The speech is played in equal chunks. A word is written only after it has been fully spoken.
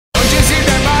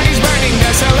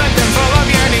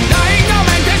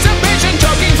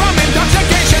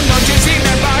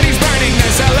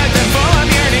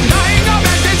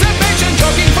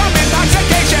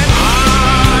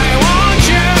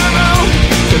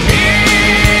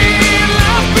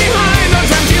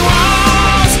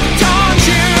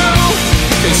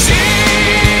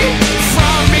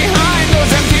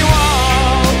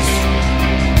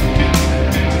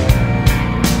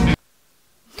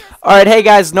Alright, hey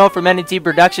guys, Noah from NT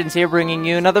Productions here, bringing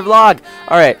you another vlog.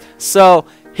 Alright, so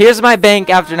here's my bank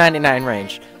after 99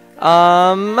 range.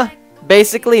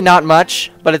 Basically not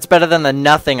much, but it's better than the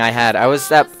nothing I had. I was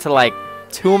up to like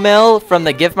 2 mil from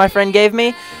the gift my friend gave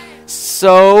me.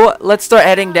 So let's start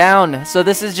heading down. So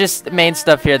this is just main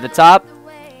stuff here at the top.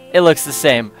 It looks the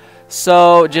same.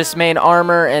 So just main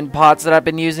armor and pots that I've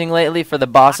been using lately for the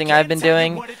bossing I've been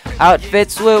doing.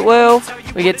 Outfits, woo woo.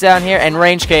 We get down here and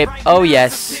Runescape. Oh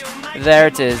yes, there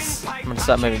it is. I'm gonna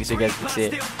stop moving so you guys can see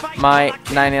it. My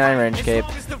 99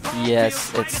 Runescape.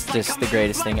 Yes, it's just the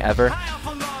greatest thing ever.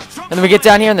 And then we get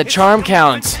down here in the charm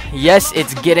count. Yes,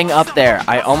 it's getting up there.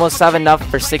 I almost have enough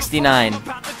for 69.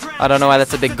 I don't know why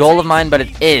that's a big goal of mine, but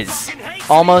it is.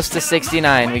 Almost to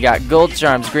 69. We got gold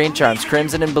charms, green charms,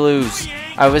 crimson and blues.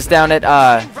 I was down at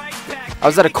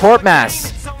a court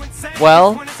mass.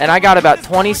 Well, and I got about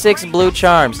 26 blue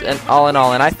charms and all in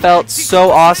all, and I felt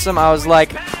so awesome. I was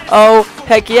like, oh,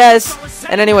 heck yes.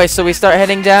 And anyway, so we start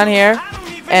heading down here.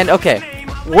 And okay,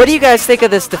 what do you guys think of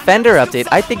this Defender update?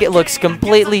 I think it looks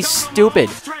completely stupid.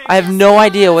 I have no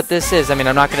idea what this is. I mean,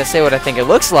 I'm not going to say what I think it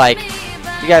looks like.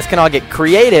 You guys can all get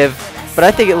creative, but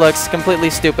I think it looks completely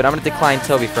stupid. I'm going to decline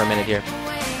Toby for a minute here.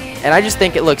 And I just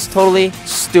think it looks totally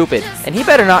stupid. And he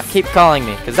better not keep calling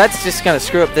me, because that's just going to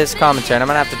screw up this commentary, and I'm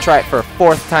going to have to try it for a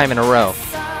 4th time in a row.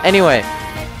 Anyway,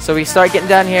 so we start getting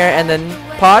down here, and then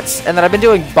pots, and then I've been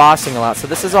doing bossing a lot. So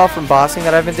this is all from bossing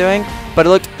that I've been doing, but it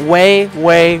looked way,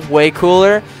 way, way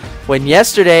cooler when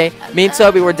yesterday, me and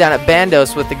Toby were down at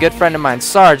Bandos with a good friend of mine,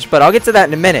 Sarge, but I'll get to that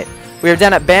in a minute. We were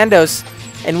down at Bandos,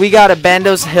 and we got a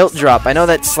Bandos hilt drop. I know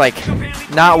that's like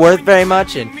not worth very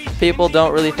much, and people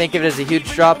don't really think of it as a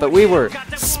huge drop, but we were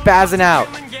spazzing out.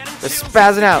 We're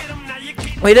spazzing out.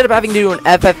 We ended up having to do an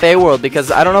FFA world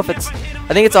because I don't know if it's,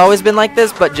 I think it's always been like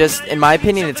this, but just in my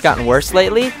opinion, it's gotten worse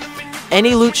lately.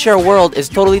 Any loot share world is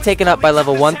totally taken up by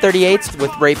level 138s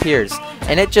with rapiers,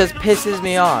 and it just pisses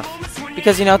me off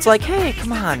because, you know, it's like, hey,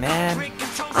 come on, man,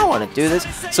 I want to do this.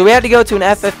 So we had to go to an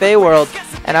FFA world,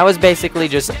 and I was basically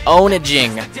just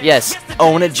ownaging, yes,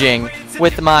 ownaging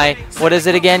with my, what is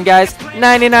it again, guys?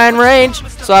 99 range.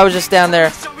 So I was just down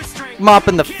there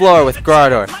mopping the floor with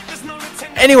Gardor.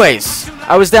 Anyways,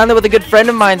 I was down there with a good friend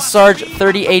of mine,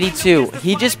 Sarge3082.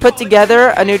 He just put together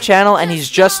a new channel, and he's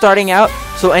just starting out.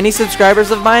 So any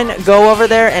subscribers of mine, go over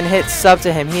there and hit sub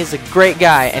to him. He is a great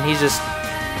guy, and he's just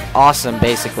awesome,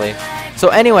 basically. So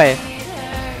anyway,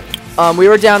 we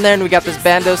were down there, and we got this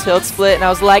Bandos hilt split, and I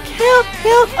was like, hilt,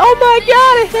 hilt, oh my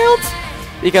god, a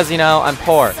hilt! Because, you know, I'm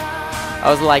poor. I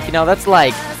was like, you know, that's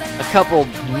like a couple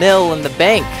mil in the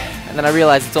bank. And then I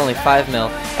realized it's only 5 mil.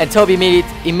 And Toby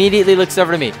immediately looks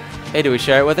over to me. Hey, do we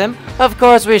share it with him? Of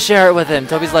course we share it with him.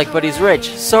 Toby's like, but he's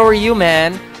rich. So are you,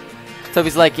 man.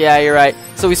 Toby's like, yeah, you're right.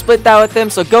 So we split that with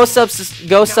him. So go sub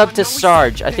to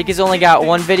Sarge. I think he's only got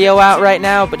 1 video out right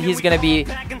now, but he's going to be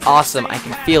awesome. I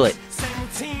can feel it.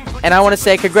 And I want to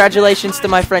say congratulations to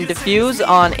my friend Diffuse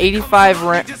on 85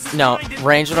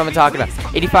 range, what am I talking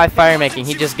about? 85 fire making.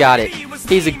 He just got it.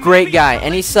 He's a great guy.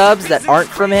 Any subs that aren't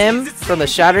from him, from the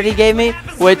shout out he gave me,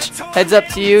 which, heads up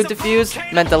to you, Diffuse,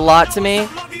 meant a lot to me.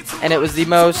 And it was the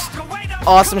most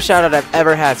awesome shout out I've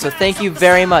ever had. So thank you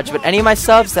very much. But any of my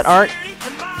subs that aren't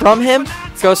from him,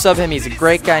 go sub him. He's a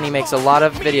great guy and he makes a lot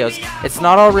of videos. It's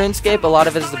not all RuneScape. A lot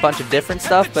of it is a bunch of different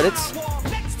stuff, but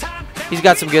he's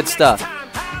got some good stuff.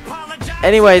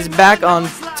 Anyways, back on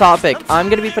topic. I'm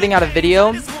going to be putting out a video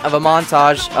of a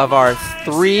montage of our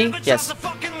 3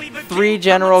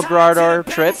 general Grador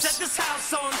trips.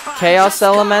 Chaos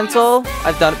Elemental,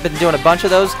 I've been doing a bunch of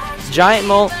those. Giant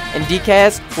Mole and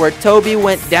DKS, where Toby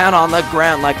went down on the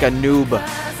ground like a noob.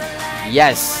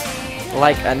 Yes,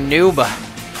 like a noob.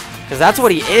 Because that's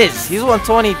what he is. He's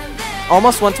 120,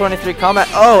 almost 123 combat.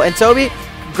 Oh, and Toby,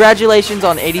 congratulations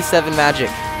on 87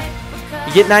 magic.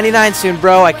 You get 99 soon,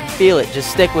 bro. I can feel it.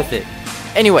 Just stick with it.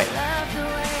 Anyway,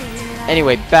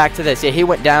 back to this. Yeah, he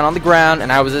went down on the ground,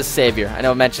 and I was his savior. I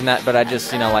know I mentioned that, but I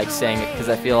just, you know, like saying it because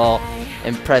I feel all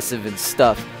impressive and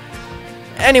stuff.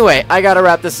 Anyway, I gotta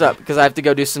wrap this up because I have to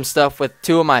go do some stuff with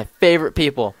 2 of my favorite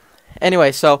people.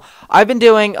 Anyway, so I've been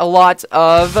doing a lot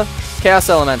of Chaos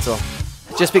Elemental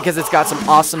just because it's got some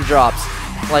awesome drops.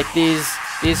 Like these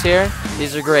here.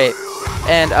 These are great.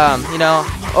 And, you know,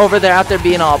 over there, out there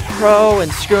being all pro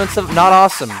and screwing stuff, not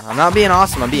awesome. I'm not being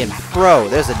awesome, I'm being pro.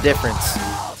 There's a difference.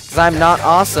 Because I'm not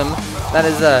awesome, that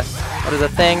is a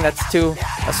thing that's to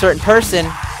a certain person,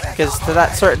 because to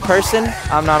that certain person,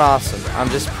 I'm not awesome. I'm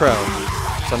just pro.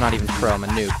 So I'm not even pro, I'm a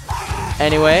noob.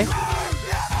 Anyway,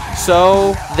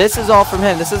 so this is all from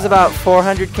him. This is about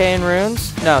 400k in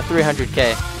runes. No,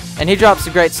 300k. And he drops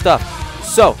some great stuff.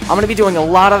 So I'm gonna be doing a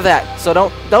lot of that. So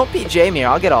don't be Jamie, or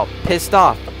I'll get all pissed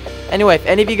off. Anyway, if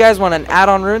any of you guys want an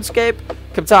add-on RuneScape,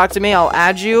 come talk to me. I'll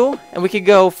add you, and we could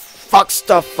go fuck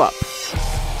stuff up.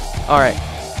 All right,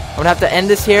 I'm gonna have to end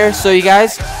this here. So you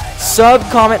guys, sub,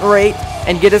 comment, rate,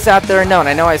 and get us out there and known.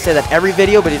 I know I say that every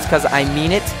video, but it's because I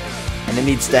mean it, and it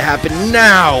needs to happen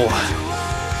now.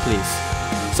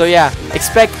 Please. So yeah,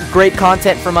 expect great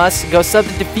content from us. Go sub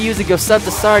to Diffuse and go sub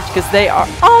to Sarge because they are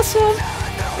awesome.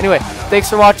 Anyway, thanks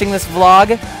for watching this vlog.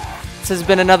 This has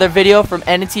been another video from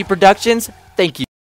NT Productions. Thank you.